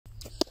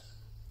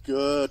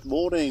Good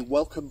morning,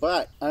 welcome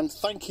back, and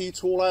thank you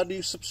to all our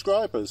new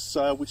subscribers.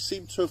 We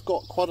seem to have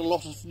got quite a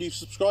lot of new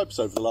subscribers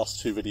over the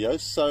last two videos,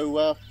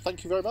 so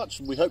thank you very much,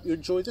 and we hope you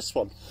enjoy this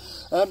one.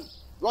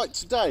 Right,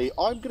 today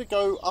I'm going to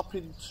go up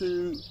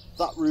into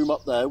that room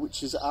up there,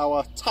 which is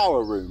our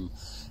tower room.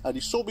 And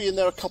you saw me in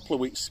there a couple of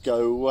weeks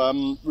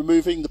ago,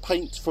 removing the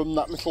paint from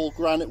that little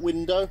granite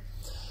window.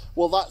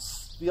 Well,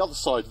 that's the other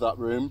side of that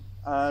room,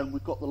 and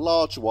we've got the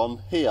larger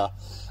one here.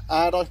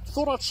 And I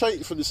thought I'd show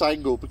you from this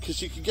angle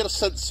because you can get a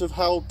sense of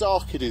how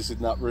dark it is in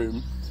that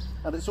room,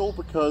 and it's all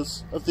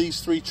because of these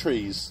three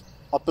trees.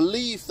 I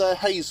believe they're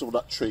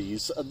hazelnut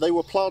trees, and they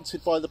were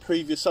planted by the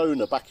previous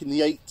owner back in the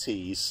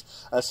 80s,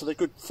 so they're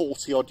good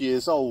 40 odd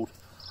years old.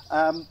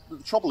 The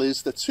trouble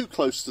is they're too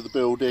close to the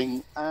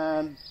building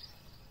and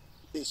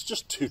it's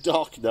just too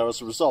dark in there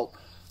as a result.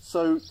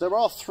 So there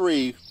are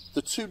three.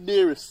 The two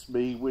nearest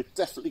me we're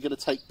definitely going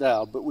to take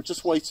down, but we're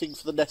just waiting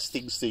for the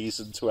nesting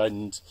season to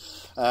end,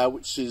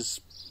 which is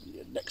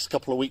next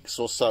couple of weeks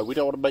or so. We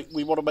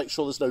want to make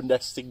sure there's no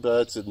nesting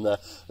birds in there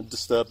and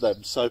disturb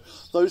them. So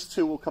those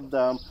two will come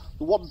down.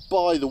 The one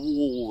by the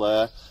wall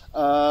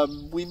there,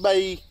 we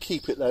may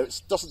keep it there.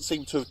 It doesn't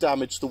seem to have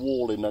damaged the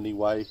wall in any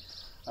way,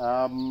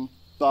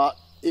 but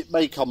it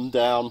may come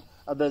down,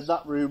 and then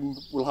that room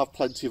will have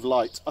plenty of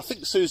light. I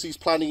think Susie's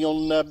planning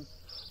on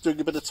doing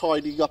a bit of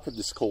tidying up in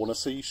this corner,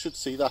 so you should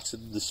see that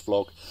in this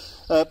vlog.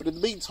 But in the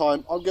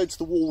meantime, I'm going to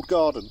the walled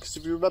garden, because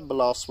if you remember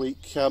last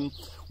week,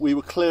 we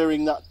were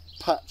clearing that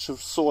patch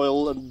of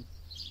soil and,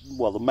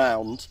 well, the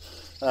mound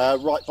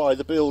right by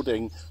the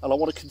building, and I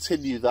want to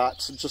continue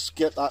that and just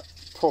get that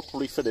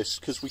properly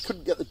finished, because we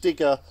couldn't get the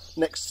digger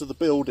next to the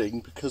building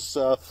because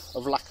of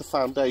lack of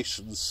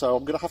foundations, so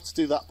I'm going to have to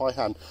do that by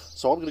hand.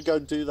 So I'm going to go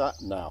and do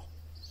that now.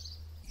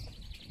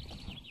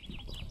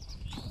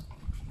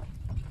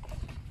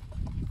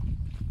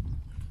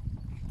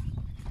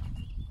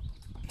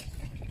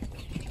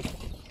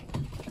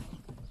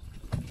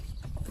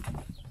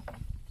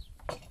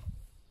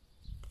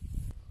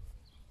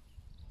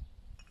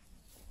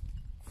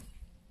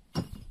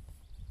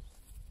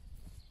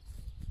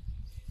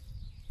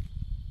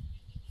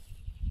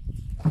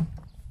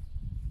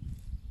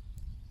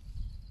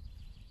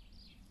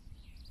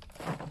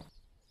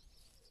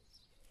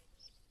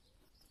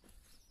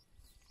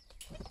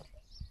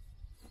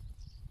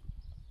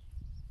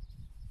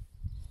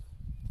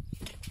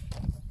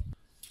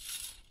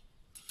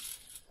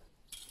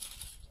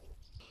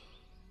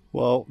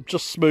 Well,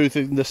 just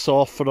smoothing this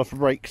off, and I've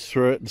raked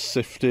through it and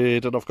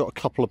sifted, and I've got a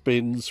couple of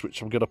bins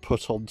which I'm going to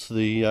put onto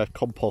the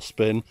compost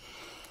bin.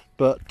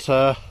 But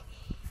I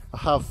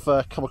have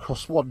come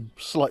across one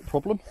slight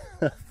problem,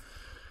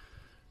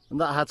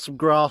 and that had some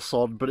grass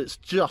on, but it's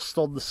just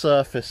on the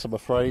surface, I'm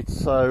afraid.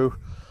 So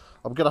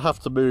I'm going to have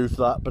to move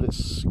that, but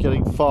it's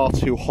getting far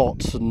too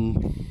hot,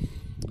 and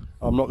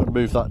I'm not going to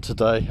move that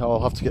today.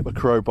 I'll have to get my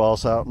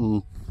crowbars out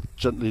and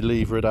gently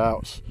lever it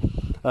out.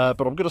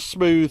 But I'm going to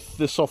smooth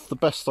this off the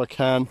best I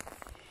can,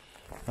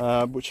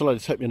 which will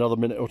only take me another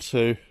minute or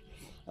two.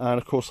 And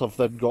of course I've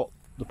then got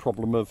the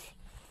problem of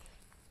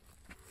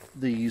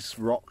these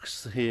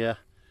rocks here.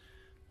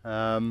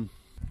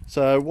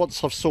 So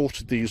once I've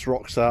sorted these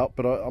rocks out,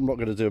 but I'm not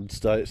going to do them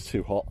today, it's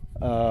too hot.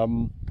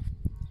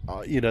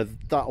 You know,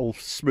 that'll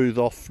smooth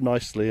off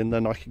nicely, and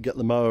then I can get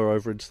the mower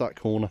over into that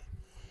corner.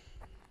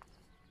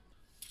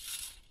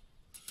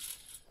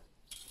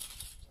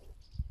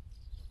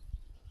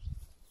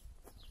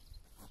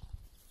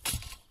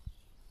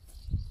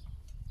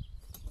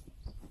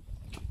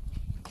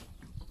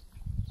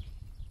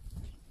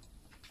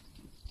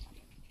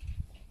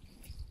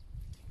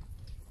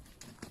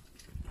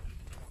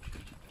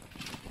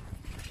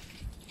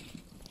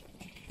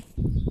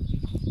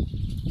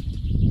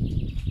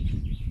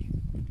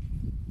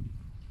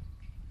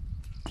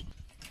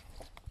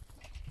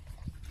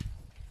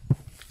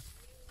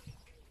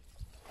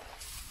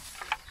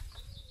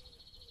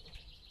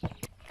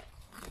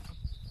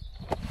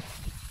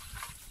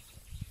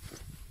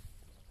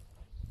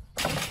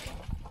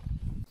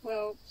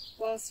 Well,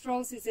 whilst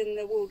Rose is in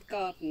the walled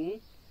garden,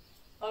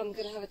 I'm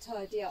going to have a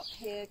tidy up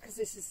here because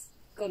this has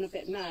gone a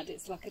bit mad.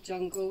 It's like a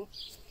jungle.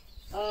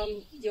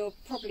 You'll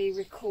probably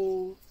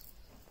recall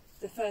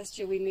the first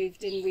year we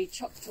moved in, we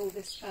chopped all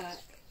this back,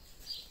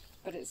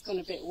 but it's gone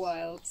a bit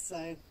wild,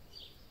 so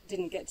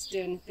didn't get to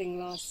do anything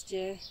last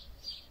year.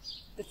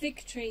 The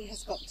fig tree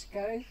has got to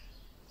go,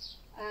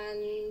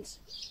 and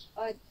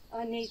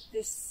I need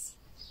this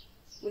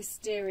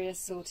wisteria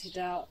sorted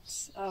out.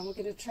 We're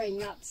going to train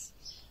that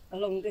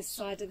along this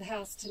side of the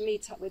house to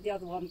meet up with the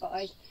other one, but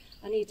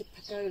I need a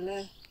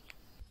pergola.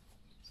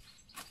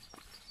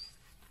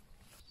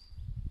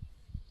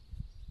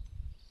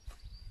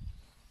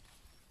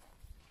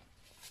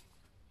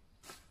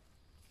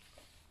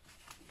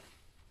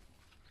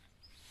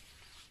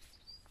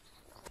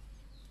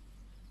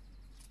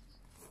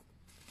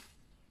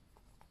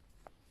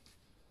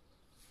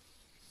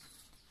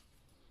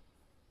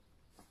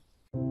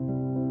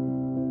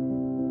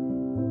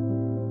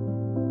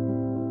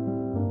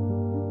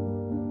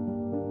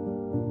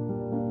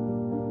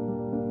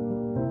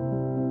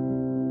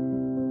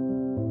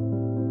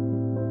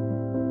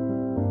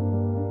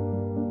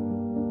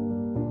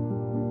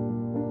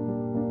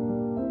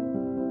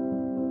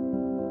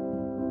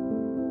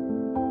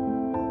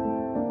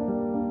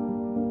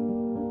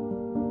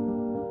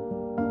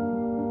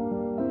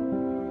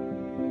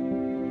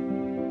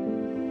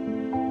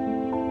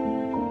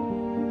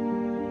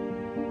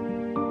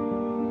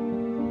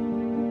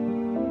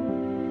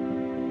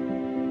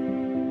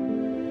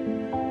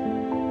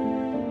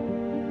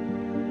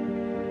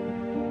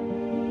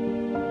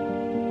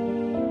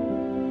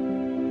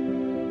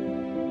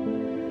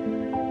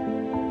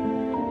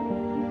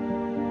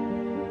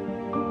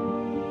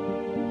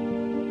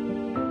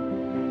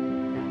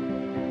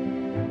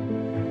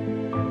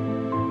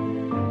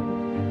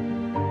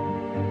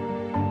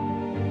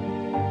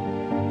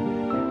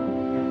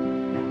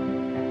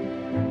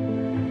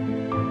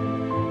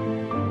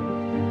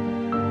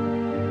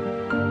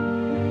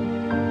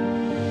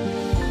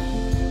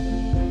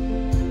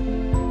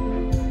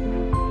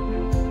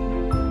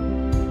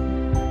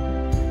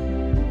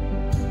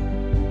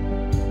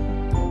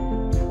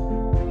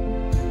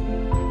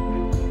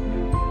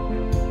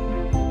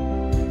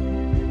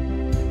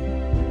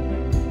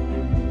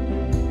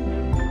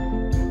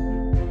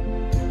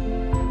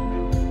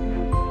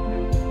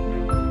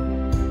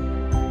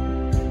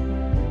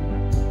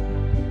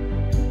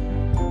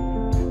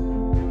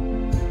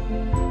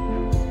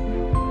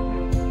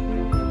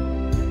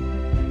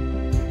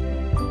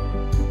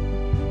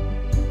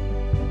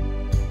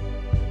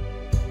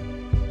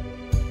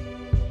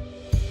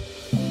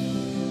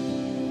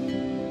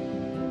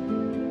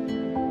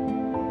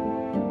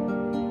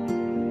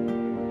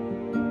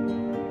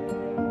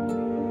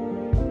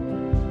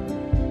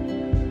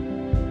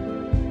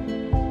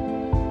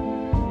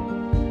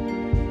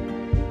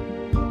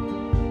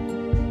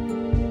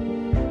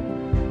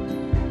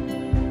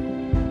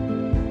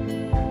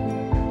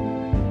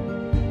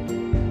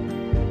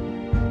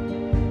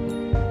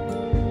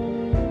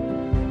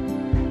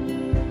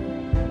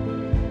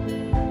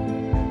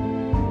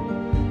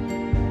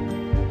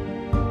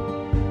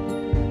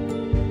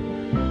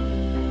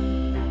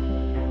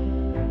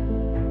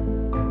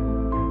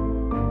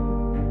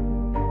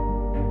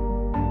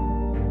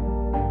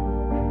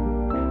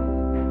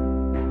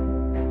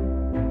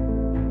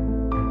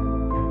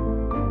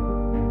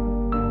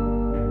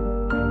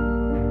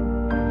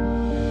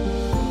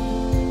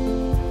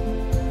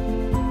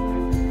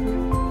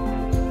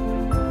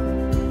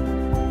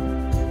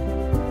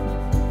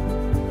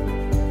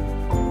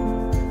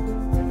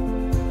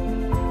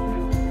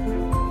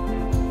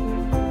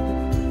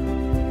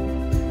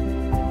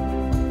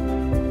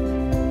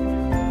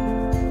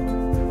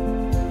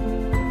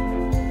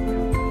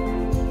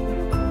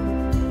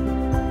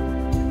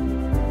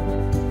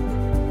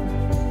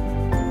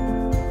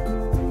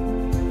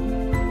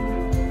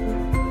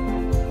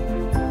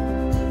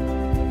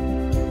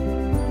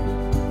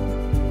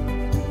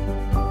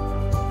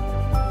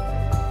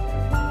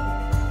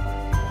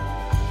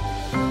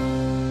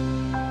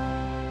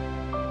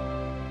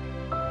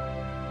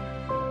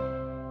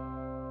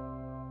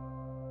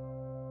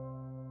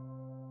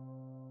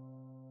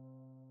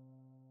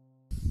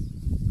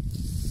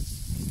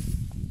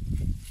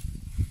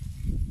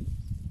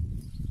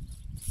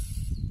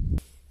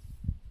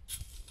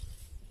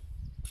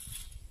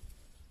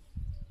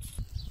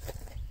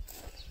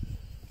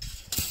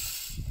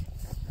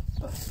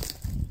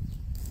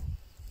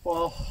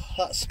 well,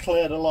 that's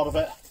cleared a lot of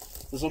it.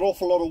 There's an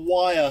awful lot of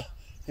wire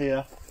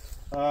here.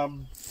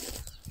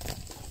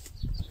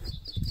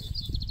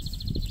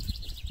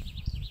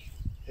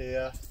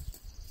 Here,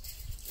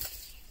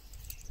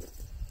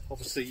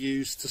 obviously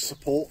used to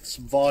support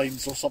some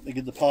vines or something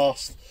in the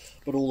past,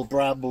 but all the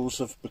brambles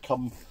have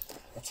become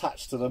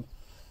attached to them.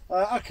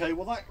 Okay,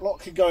 well that lot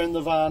can go in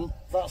the van.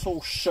 That's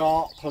all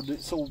sharp and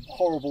it's all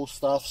horrible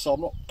stuff, so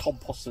I'm not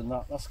composting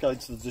that. That's going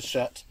to the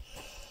dichette.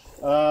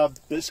 But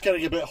it's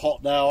getting a bit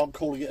hot now. I'm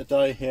calling it a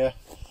day here,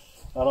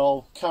 and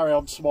I'll carry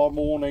on tomorrow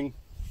morning.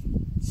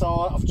 So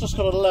I've just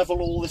got to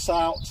level all this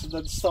out and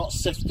then start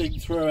sifting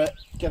through it,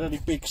 get any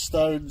big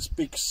stones,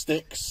 big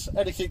sticks,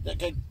 anything that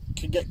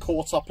can get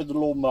caught up in the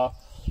lawnmower.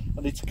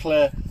 I need to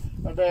clear,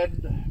 and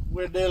then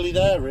we're nearly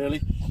there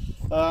really.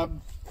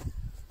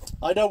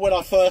 I know when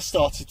I first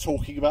started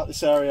talking about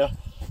this area,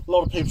 a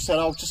lot of people said,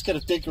 oh, just get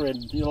a digger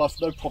in, you'll have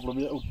no problem,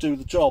 it'll do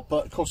the job.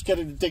 But of course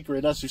getting the digger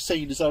in, as you've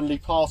seen, is only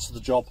part of the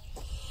job,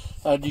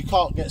 and you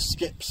can't get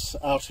skips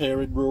out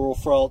here in rural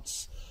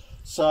France.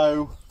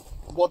 So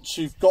once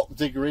you've got the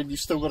digger in, you've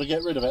still got to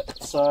get rid of it.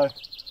 So,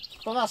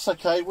 but that's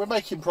okay, we're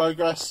making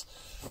progress.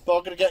 But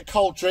I'm going to get a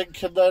cold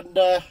drink, and then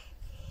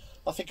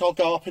I think I'll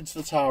go up into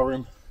the tower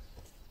room.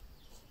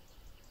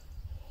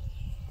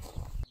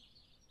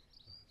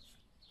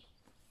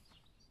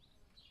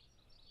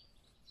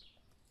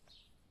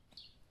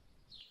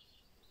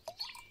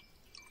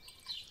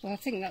 Well, I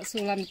think that's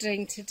all I'm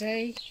doing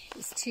today.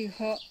 It's too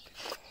hot.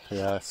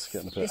 Yeah, it's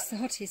getting a bit... It's the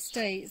hottest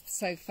day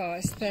so far.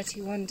 It's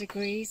 31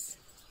 degrees.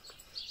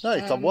 No,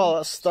 you've done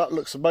well. That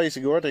looks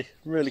amazing already.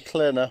 Really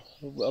clear now.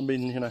 I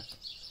mean, you know.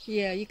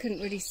 Yeah, you couldn't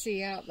really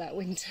see out that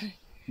window.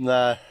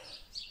 No.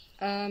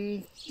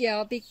 Yeah,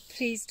 I'll be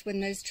pleased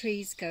when those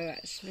trees go,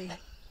 actually.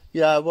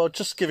 Yeah, well,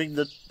 just giving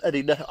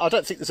any... I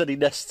don't think there's any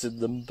nests in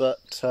them,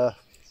 but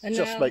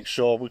just make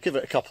sure. We'll give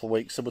it a couple of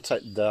weeks and we'll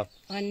take them down.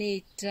 I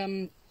need...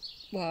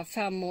 well, I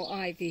found more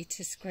ivy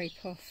to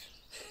scrape off.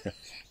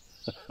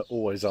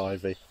 Always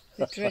ivy.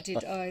 The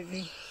dreaded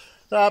ivy.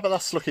 Ah, but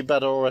that's looking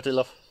better already,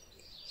 love.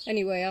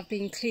 Anyway, I've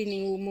been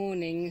cleaning all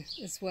morning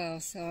as well,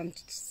 so I'm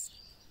just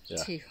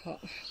too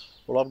hot.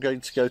 Well, I'm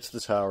going to go to the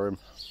tower room.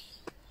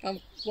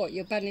 What,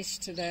 you're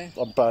banished to there?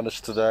 I'm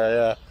banished to there,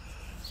 yeah.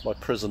 My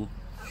prison.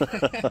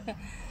 Got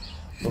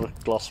a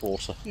glass of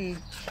water.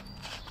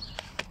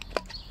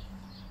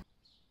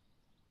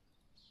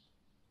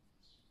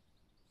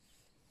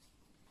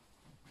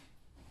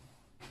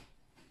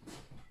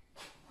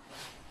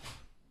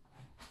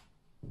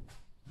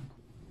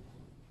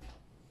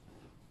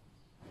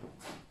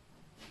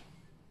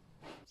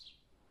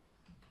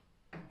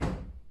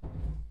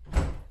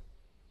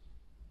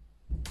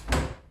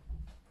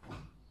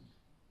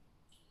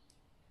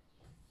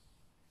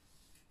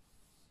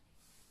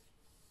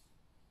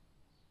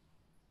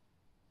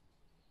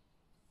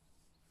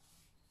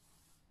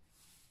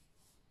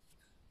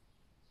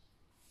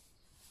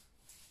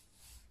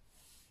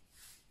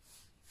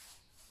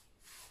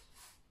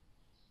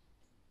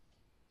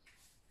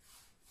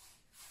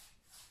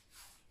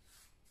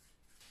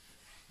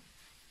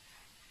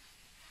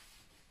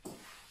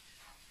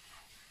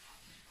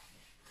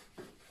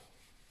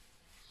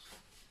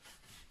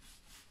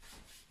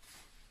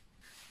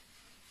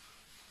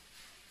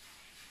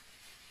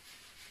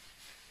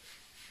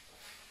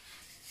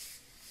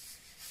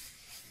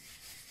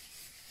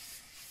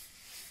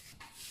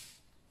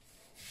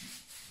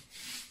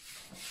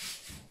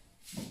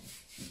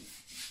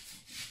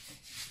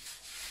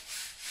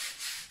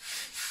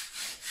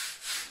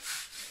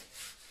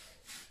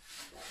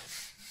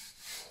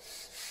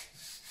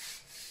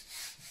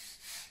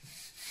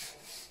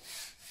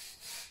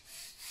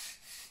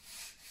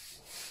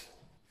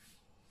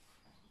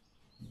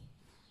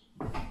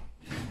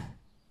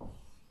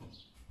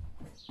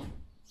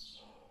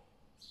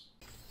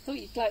 Thought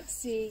you'd like to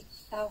see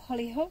our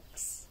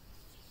hollyhocks.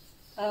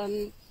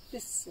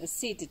 This has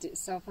seeded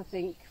itself, I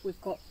think. We've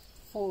got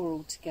 4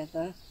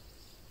 altogether.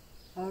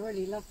 I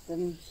really love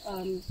them.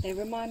 They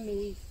remind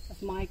me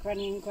of my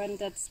granny and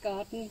granddad's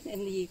garden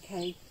in the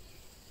UK.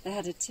 They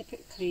had a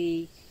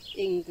typically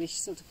English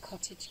sort of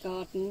cottage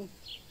garden,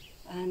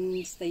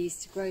 and they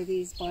used to grow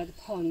these by the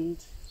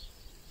pond.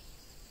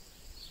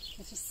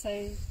 They're just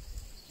so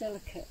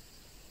delicate,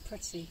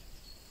 pretty.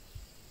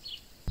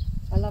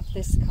 I love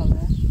this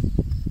colour.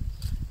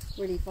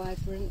 Really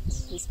vibrant.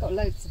 It's got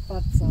loads of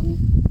buds on,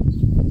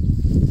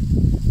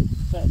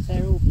 but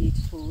they're all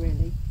beautiful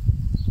really.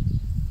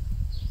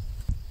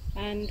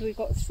 And we've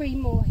got 3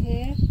 more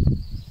here.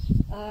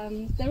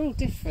 They're all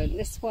different.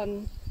 This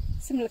one,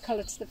 similar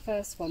colour to the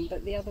first one,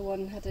 but the other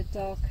one had a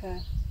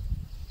darker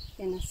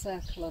inner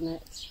circle on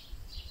it.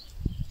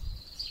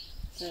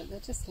 But they're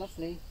just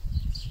lovely.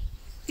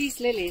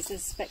 These lilies are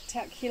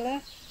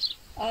spectacular.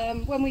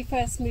 When we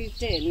first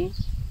moved in,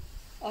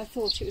 I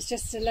thought it was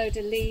just a load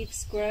of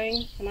leaves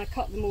growing, and I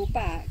cut them all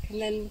back, and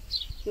then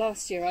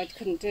last year I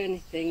couldn't do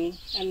anything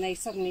and they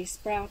suddenly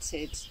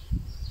sprouted,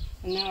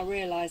 and now I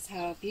realise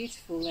how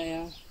beautiful they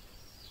are.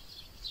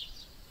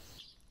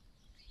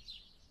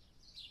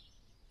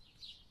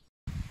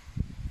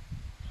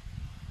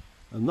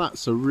 and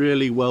that's a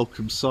really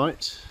welcome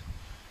sight.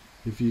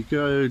 If you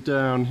go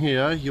down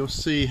here, you'll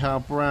see how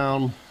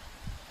brown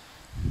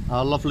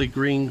our lovely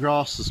green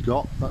grass has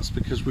got. That's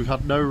because we've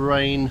had no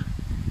rain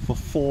for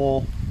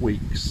 4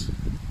 weeks.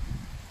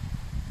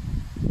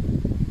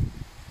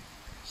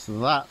 So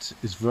that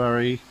is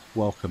very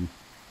welcome.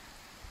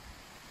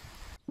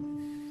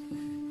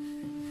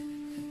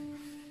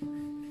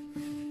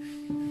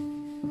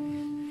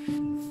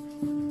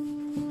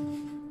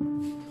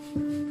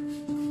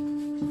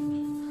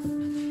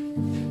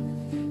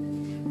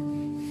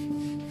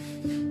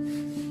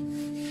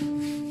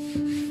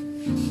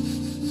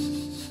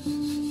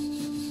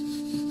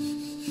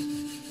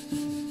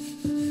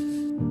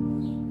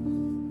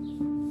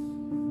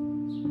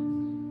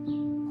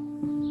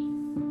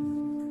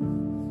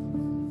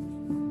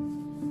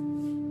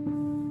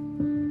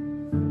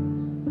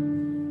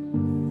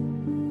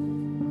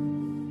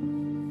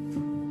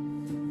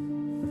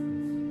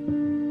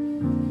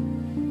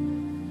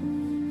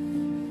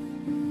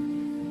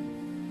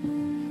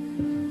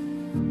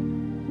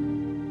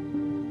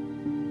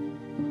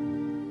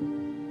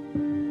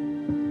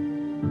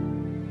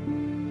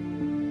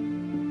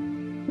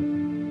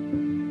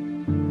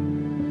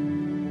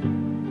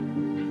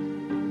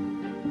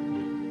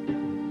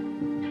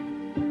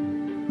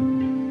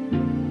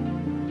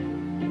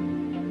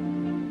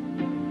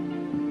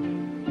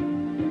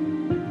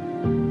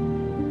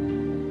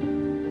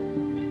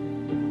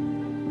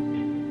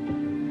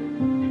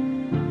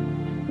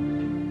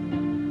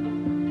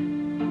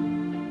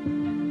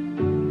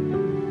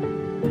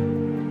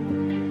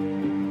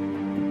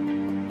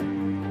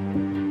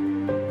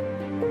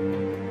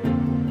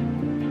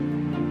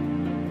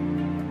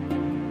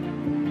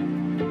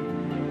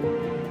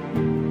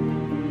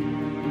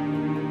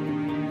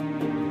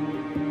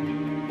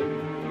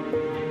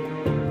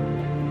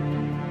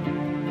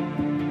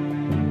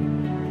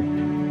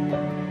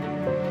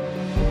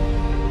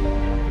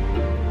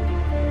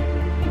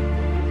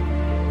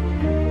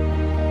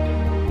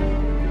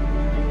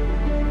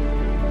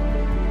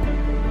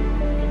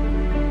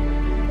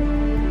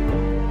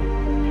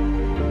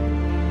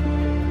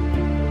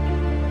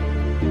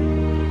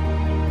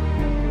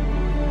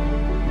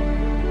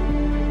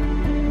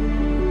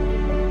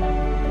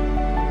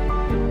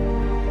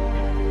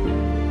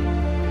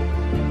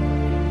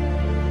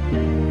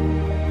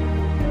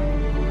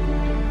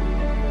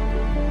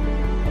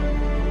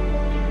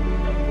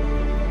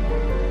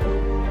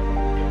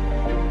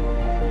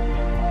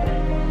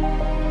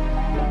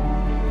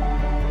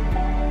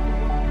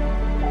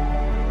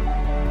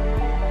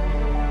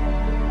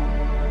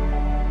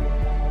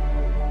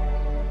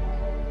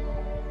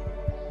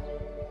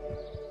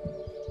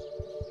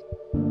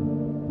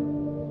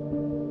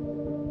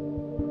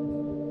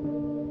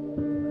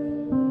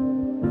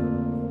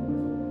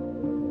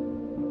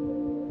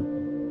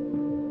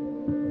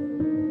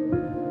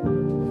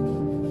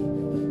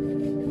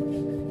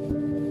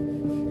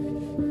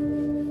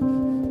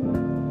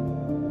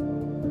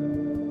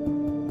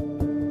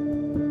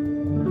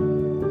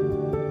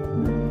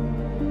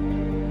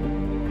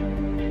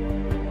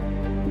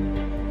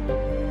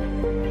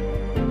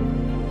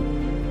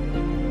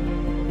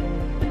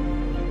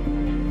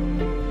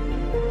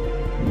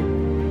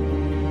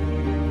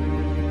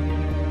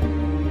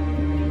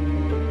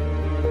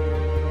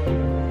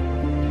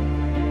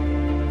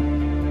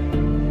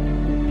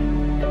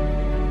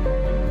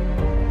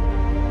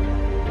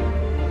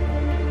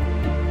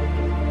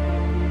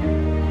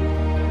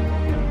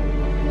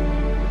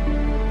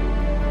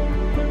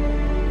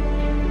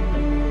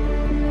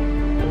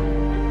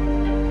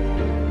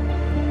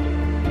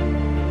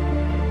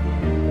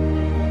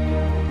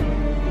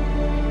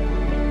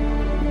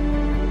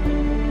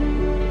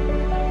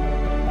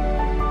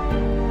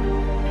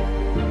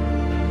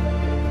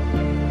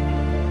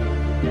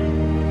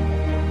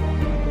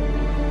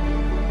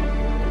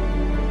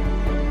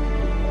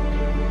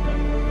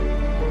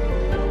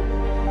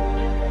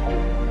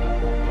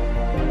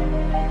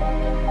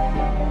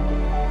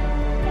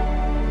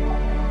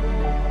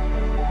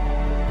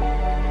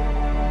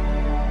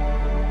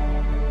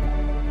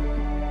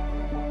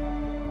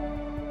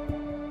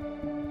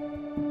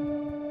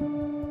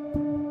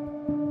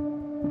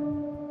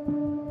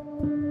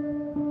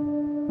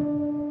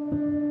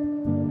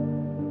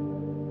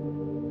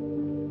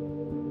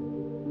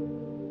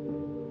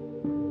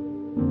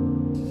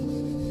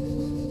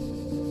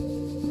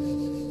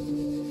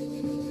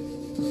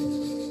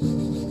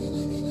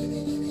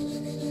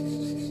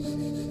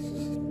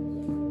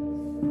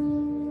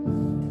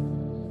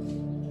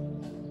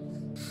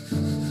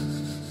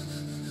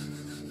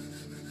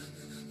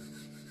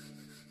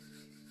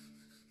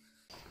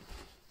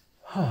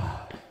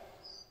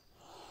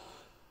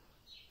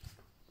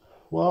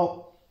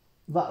 Well,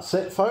 that's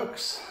it,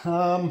 folks.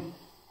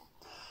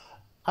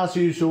 As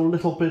usual, a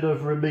little bit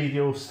of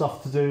remedial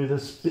stuff to do.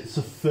 There's bits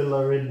of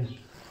filler in.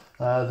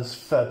 There's a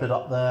fair bit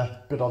up there,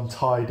 a bit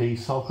untidy.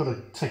 So I've got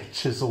to take a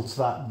chisel to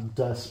that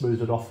and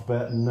smooth it off a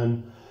bit, and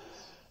then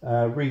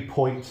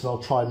repoint, and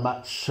I'll try and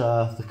match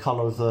the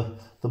colour of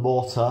the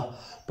mortar.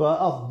 But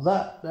other than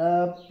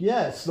that,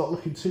 yeah, it's not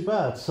looking too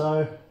bad.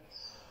 So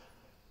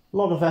a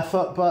lot of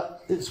effort,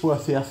 but it's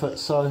worth the effort,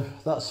 so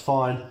that's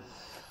fine.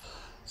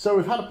 So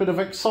we've had a bit of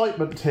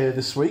excitement here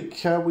this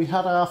week. We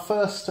had our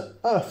first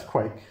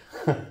earthquake,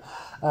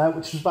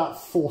 which was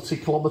about 40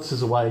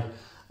 kilometres away.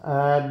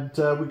 And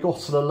we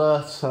got an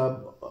alert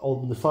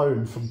on the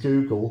phone from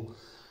Google,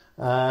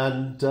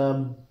 and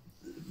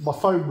my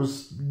phone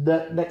was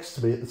next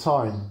to me at the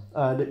time,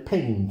 and it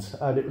pinged,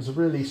 and it was a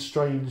really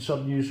strange,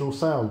 unusual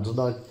sound, and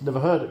I'd never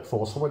heard it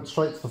before, so I went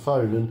straight to the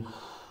phone, and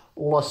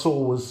all I saw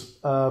was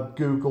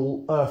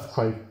Google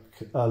earthquake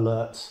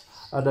alert,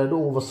 and then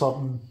all of a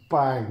sudden,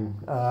 bang,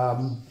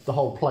 the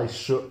whole place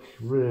shook,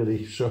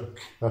 really shook.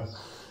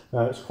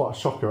 It's quite a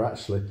shocker,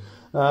 actually.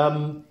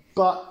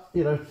 But,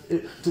 you know,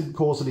 it didn't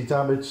cause any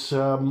damage.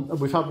 And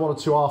we've had one or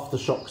two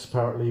aftershocks,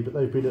 apparently, but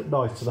they've been at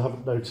night, and I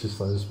haven't noticed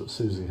those, but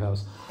Susie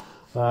has.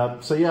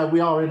 So, yeah,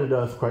 we are in an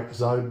earthquake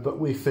zone, but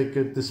we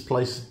figured this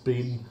place had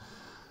been,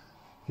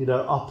 you know,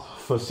 up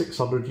for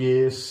 600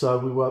 years, so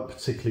we weren't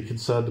particularly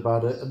concerned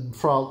about it. And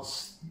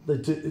France,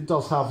 it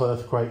does have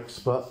earthquakes,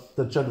 but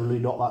they're generally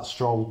not that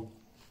strong.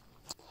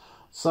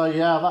 So,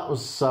 yeah, that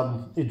was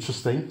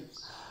interesting.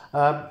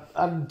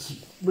 And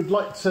we'd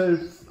like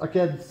to,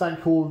 again,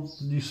 thank all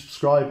new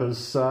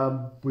subscribers.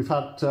 We've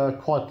had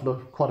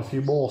quite a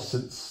few more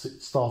since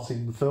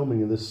starting the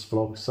filming of this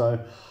vlog,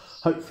 so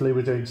hopefully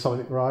we're doing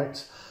something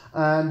right.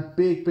 And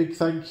big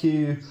thank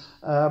you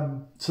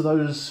to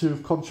those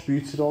who've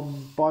contributed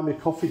on Buy Me a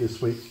Coffee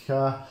this week.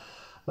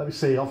 Let me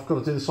see, I've got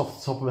to do this off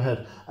the top of my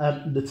head.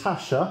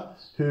 Natasha,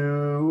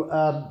 who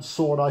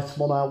saw an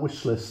item on our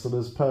wish list and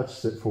has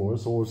purchased it for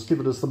us, or has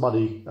given us the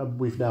money, and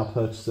we've now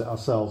purchased it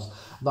ourselves.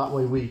 That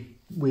way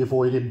we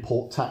avoid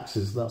import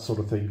taxes, that sort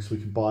of thing, so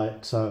we can buy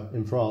it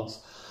in France.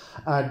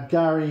 And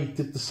Gary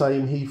did the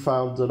same. He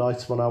found an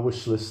item on our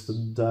wish list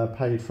and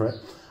paid for it.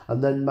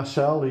 And then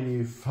Michelle, who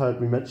you've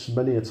heard me mention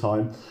many a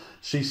time,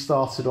 she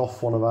started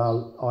off one of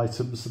our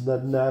items. And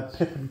then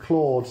Pip and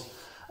Claude,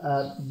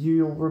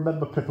 you'll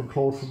remember Pip and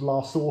Claude from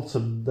last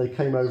autumn. They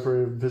came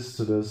over and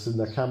visited us in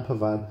their camper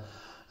van,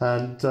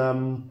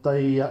 and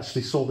they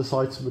actually saw this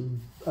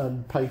item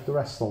and paid the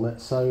rest on it.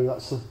 So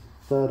that's the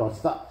third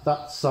item.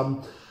 That's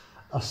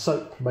a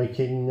soap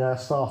making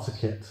starter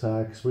kit,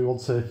 because we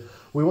want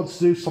to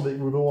do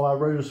something with all our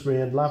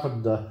rosemary and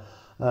lavender,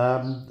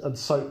 and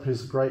soap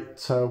is a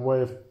great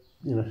way of,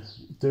 you know,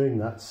 doing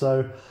that.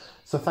 So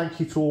thank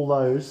you to all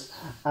those,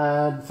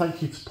 and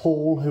thank you to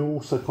Paul, who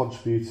also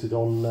contributed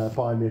on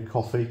Buy Me a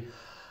Coffee.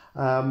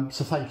 So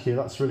thank you,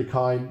 that's really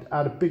kind.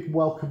 And a big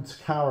welcome to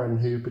Karen,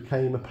 who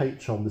became a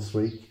patron this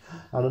week.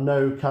 And I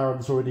know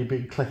Karen's already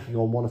been clicking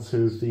on one or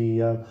two of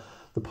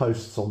the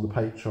posts on the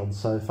Patreon.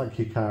 So thank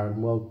you,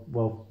 Karen. Well,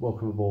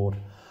 welcome aboard.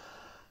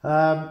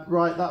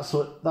 Right,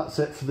 that's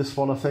it for this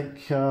one, I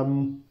think.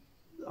 I'm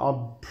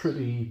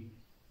pretty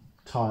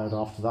tired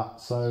after that,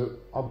 so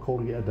I'm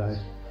calling it a day.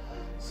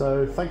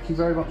 So thank you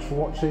very much for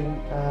watching,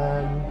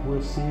 and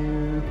we'll see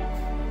you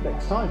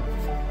next time.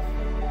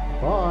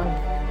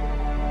 Bye.